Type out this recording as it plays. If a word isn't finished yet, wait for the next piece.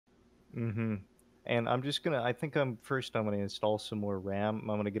Mm-hmm. And I'm just gonna. I think I'm gonna install some more RAM.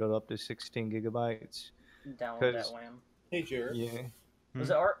 I'm gonna get it up to 16 gigabytes. Download that Cause wham. Hey, Jarret. yeah, Was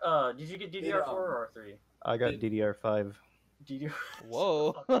hmm? it did you get DDR4 or R3? I got DDR5. DDR.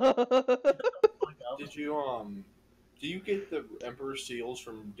 Whoa. Did you get the Emperor seals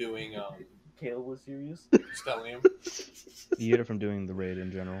from doing Caleb was serious. Stellium? You get it from doing the raid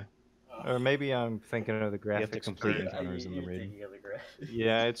in general. Or maybe I'm thinking of the You have to graphics complete card. encounters in the raid.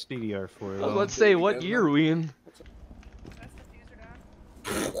 Yeah, it's DDR4 I was though. about to say, what year are we in?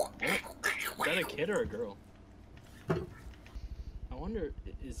 Is that a kid or a girl? I wonder,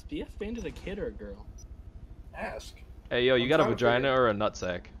 is BF Bandit a kid or a girl? Ask. Hey, yo, you I'm got a trying to vagina figure- or a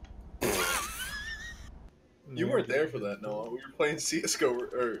nutsack? You weren't there for that, Noah. We were playing CS:GO,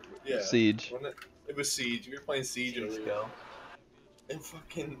 or yeah, Siege. wasn't it? It was Siege. We were playing Siege, and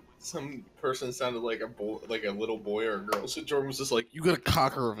fucking some person sounded like a boy, like a little boy or a girl. So Jordan was just like, "You got a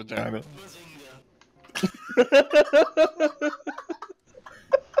cock or a vagina?"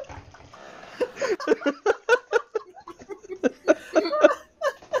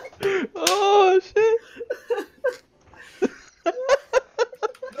 Oh, shit.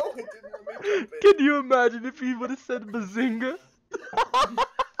 No, it didn't let me jump in. Can you imagine if he would have said Bazinga?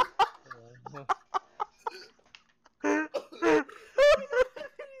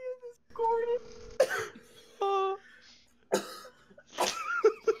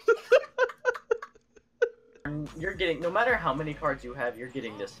 You're getting, no matter how many cards you have, you're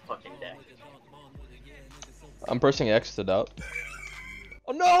getting this fucking deck. I'm pressing X to doubt.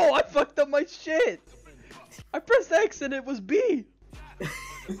 Oh no, I fucked up my shit! I pressed X and it was B!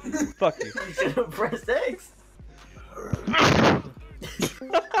 Fuck you. You should have pressed X.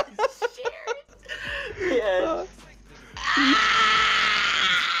 Yeah.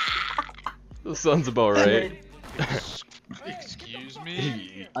 The sun's about right. Excuse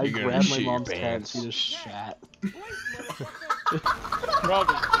me? I You gonna grabbed my shit your mom's cat and pants. she just shat.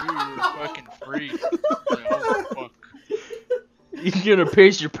 Probably true, you're a fucking freak. Like, oh, fuck. You gonna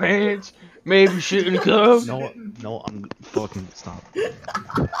piss your pants? Maybe shouldn't come? No, I'm fucking stop.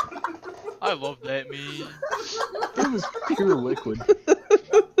 I love that meme. It was pure liquid.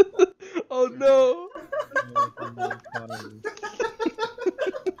 Oh no!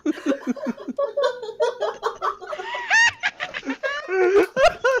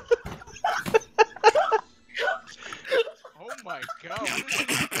 Oh my god, what is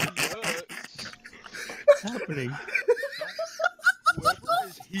this? What's happening? Whoever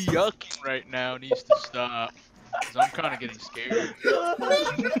is yucking right now needs to stop. Cause I'm kinda getting scared.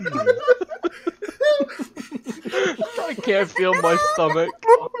 I can't feel my stomach.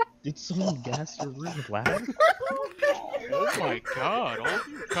 Did someone gas your room loud? Oh my god, all of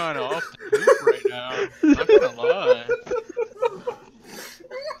you are kinda off the loop right now. Not gonna lie.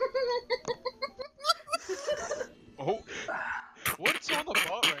 Oh, what's on the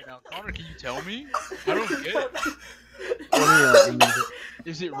bot right now? Connor, can you tell me? I don't get it.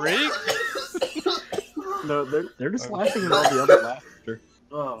 Is it rigged? No, they're just laughing at all the other laughter.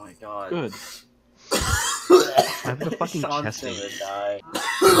 Oh my god. Good. I have a fucking Sean's chest gonna ache. die.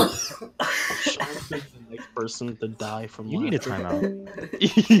 Sean's the next person to die from You need a laughter. You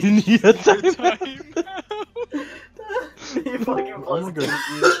timeout. need a time. You fucking I'm plus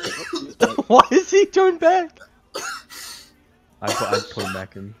gonna go. Why is he turned back? I put him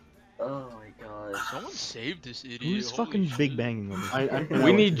back in. Oh my god. Someone saved this idiot. Who's holy fucking shit. big banging on me? I We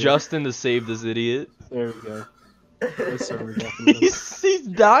know need what to Justin to save this idiot. do. There we go. This server definitely. He's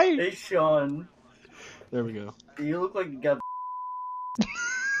dying. Hey Sean, There we go. you look like you got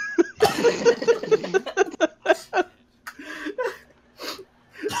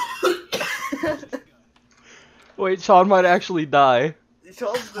Wait, Sean might actually die.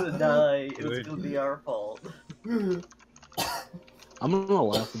 Sean's gonna die. It's gonna be our fault. I'm gonna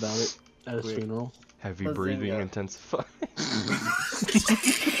laugh about it at his funeral. Heavy Bazinga. breathing intensify.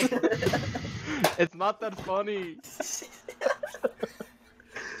 It's not that funny.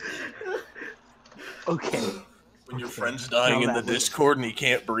 Okay. When your friend's dying in the Discord and he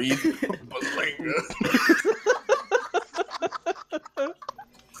can't breathe.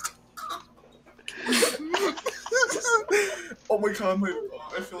 Oh my god,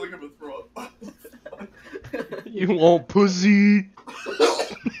 I feel like I'm gonna throw up. You want pussy?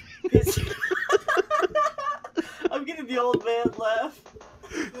 I'm getting the old man laugh.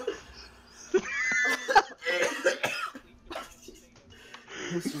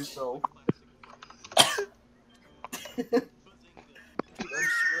 Piss yourself.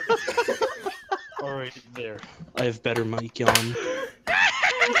 Alright, there. I have better mic on.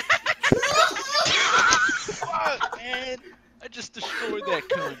 Fuck, man! I just destroyed that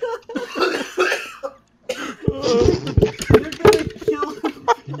cunt.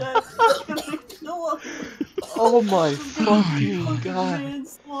 Oh my fucking god.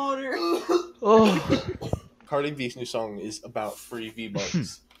 Manslaughter. Oh. Cardi B's new song is about free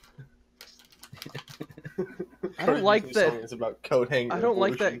V-Bucks. I don't like New that. song is about coat hanger. I don't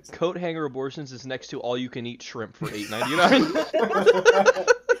like that abortions. coat hanger abortions is next to all you can eat shrimp for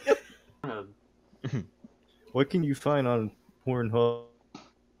 $8.99. What can you find on Pornhub?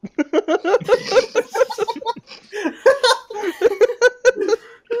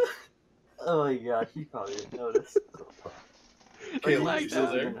 Oh my god, he probably didn't notice. Caleb, like you still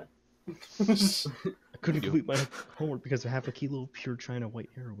that. there? I couldn't complete my homework because of half a kilo of pure China white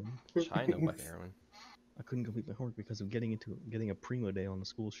heroin. China white heroin. I couldn't complete my homework because of getting a primo day on the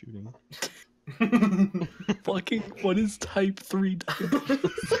school shooting. Fucking what is type 3 diabetes?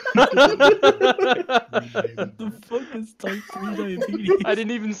 What the fuck is type 3 diabetes? I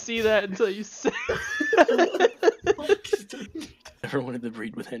didn't even see that until you said. Never wanted to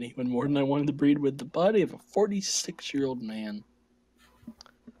breed with anyone more than I wanted to breed with the body of a 46-year-old man.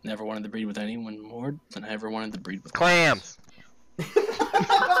 Never wanted to breed with anyone more than I ever wanted to breed with Clams.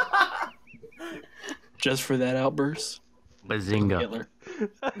 Just for that outburst. Bazinga. Hitler.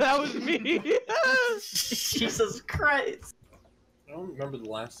 That was me. Jesus Christ. I don't remember the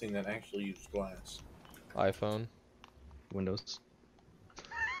last thing that actually used glass. iPhone. Windows.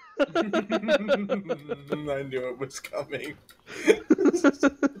 I knew it was coming.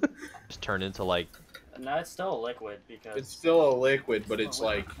 Just turned into like. No, it's still a liquid because It's still a liquid, but it's a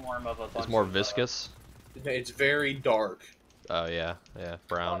liquid like form of a It's bunch more of, viscous. it's very dark. Oh yeah,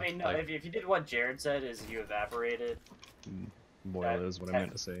 brown. I mean, no, like- if you did what Jared said, is you evaporated, Boil is what I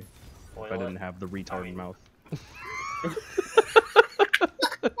meant to say. boil If I didn't it. have the retard mean- mouth.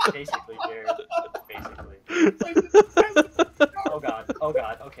 Basically, Jared. Basically. Oh god. Oh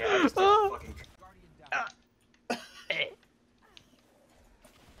god. Okay, I just did a fucking.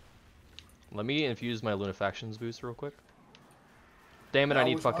 Let me infuse my Lunafactions boost real quick. Damn it! I Now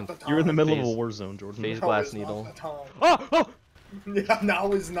need is not fucking. the time. You're in the middle of a Phase- war zone, Jordan. phase Now glass is not needle. the time. Oh! Oh! Yeah,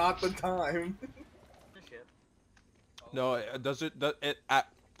 now is not the time. No, does it?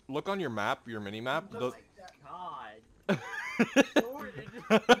 Look on your map, your mini map. God.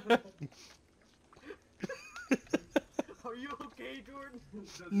 Are you okay, Jordan?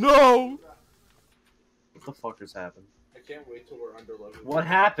 No. What the fuck has happened? I can't wait till we're under level. What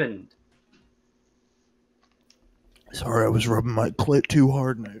happened? Sorry, I was rubbing my clit too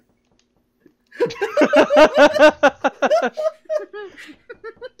hard now.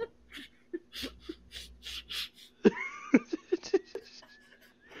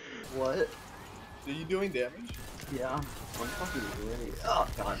 What? Are you doing damage? Yeah. I'm fucking ready. Oh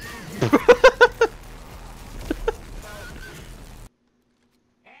god.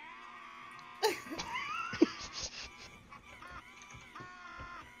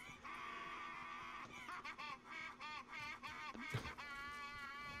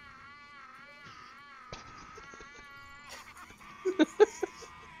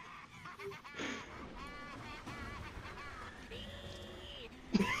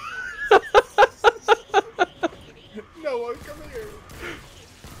 Noah, come here.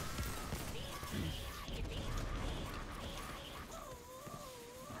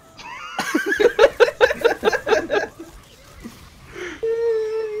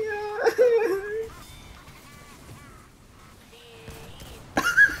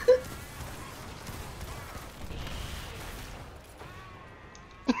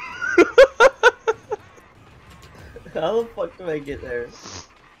 How the fuck do I get there?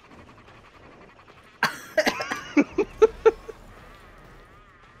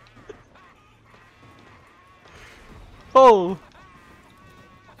 Oh!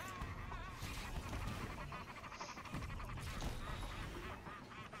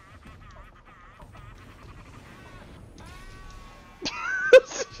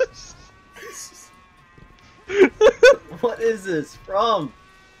 What is this from?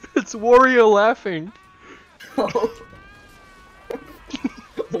 It's Wario laughing.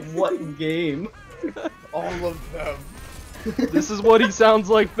 What game? All of them. This is what he sounds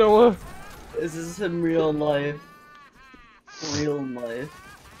like, Noah. Is this in real life? Real life.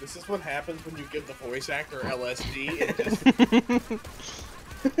 This is what happens when you give the voice actor LSD and just...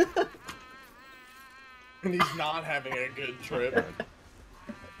 and he's not having a good trip.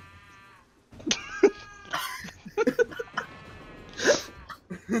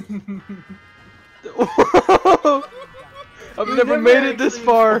 I've never made it this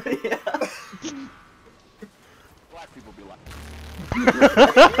far. Yeah. Black people be like.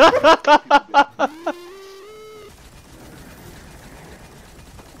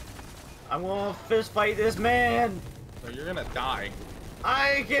 I'm gonna fist fight this man. No, you're gonna die.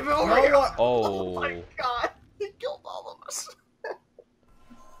 I give it over. Noah! Oh. my god. He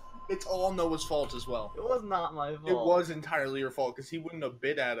It's all Noah's fault as well. It was not my fault. It was entirely your fault because he wouldn't have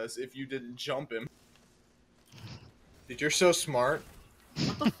bit at us if you didn't jump him. Dude, you're so smart.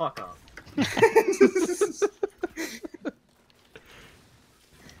 Shut the fuck up.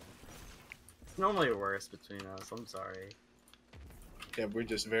 It's normally worse between us. I'm sorry. Yeah, we're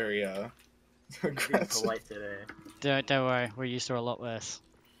just very I'm being aggressive. polite today. Don't worry, we're used to a lot worse.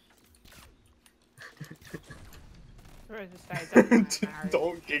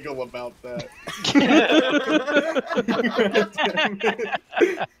 Don't giggle about that.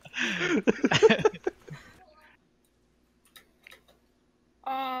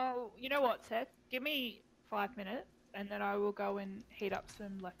 You know what, Seth? Give me 5 minutes, and then I will go and heat up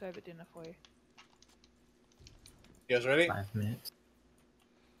some leftover dinner for you. You guys ready? 5 minutes.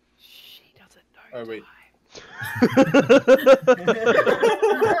 She doesn't know. Oh wait.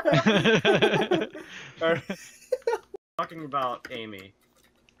 Alright. Talking about Amy.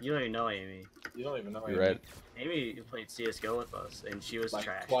 You don't even know Amy. You don't even know You're right. Amy played CSGO with us, and she was Like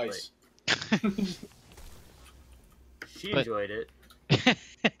trash. twice. But she enjoyed it.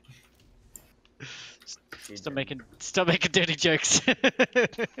 Stop making dirty jokes.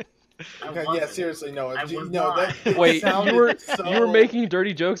 Okay, yeah, seriously, no. I was no, not. that Wait, sounded you were so... making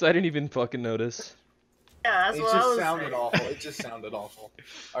dirty jokes? I didn't even fucking notice. Yeah, that's It what I just was sounded saying. awful. It just sounded awful.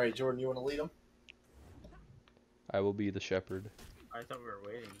 Alright, Jordan, you want to lead him? I will be the shepherd. I thought we were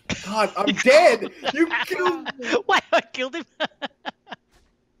waiting. God, I'm dead! You killed me! Why I killed him?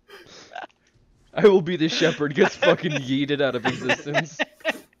 I will be the shepherd. Gets fucking yeeted out of existence.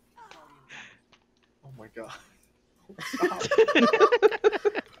 Oh my god.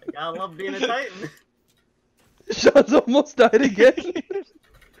 I gotta love being a Titan. Sean's almost died again.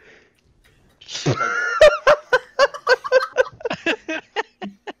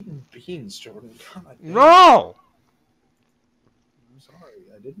 Beans, Jordan. God damn. No! I'm sorry.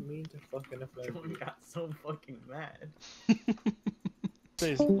 I didn't mean to fucking offend Jordan you. got so fucking mad.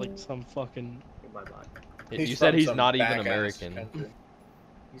 He's like some fucking. Bye bye. You said from he's some not even back-ass American. country.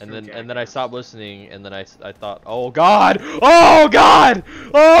 And then I stopped listening, and then I thought, oh god, oh god,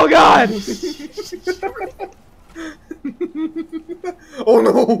 oh god. Oh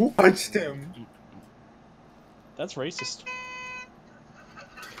no! Punched him. That's racist.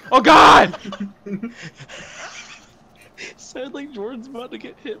 Oh god! Sounds like Jordan's about to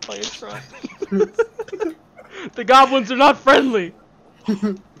get hit by a truck. The goblins are not friendly.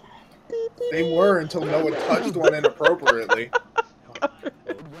 They were until Noah touched one inappropriately.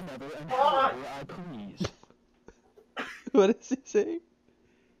 What is he saying?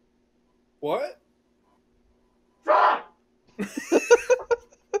 What?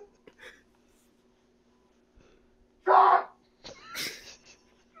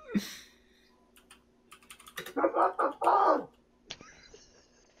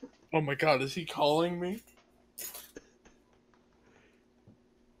 Oh my god, is he calling me?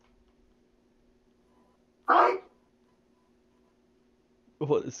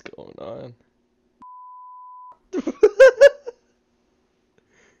 What is going on?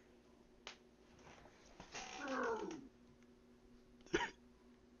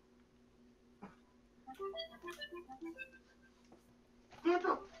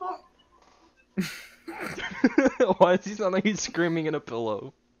 Why does he sound like he's screaming in a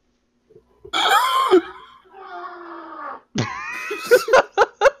pillow?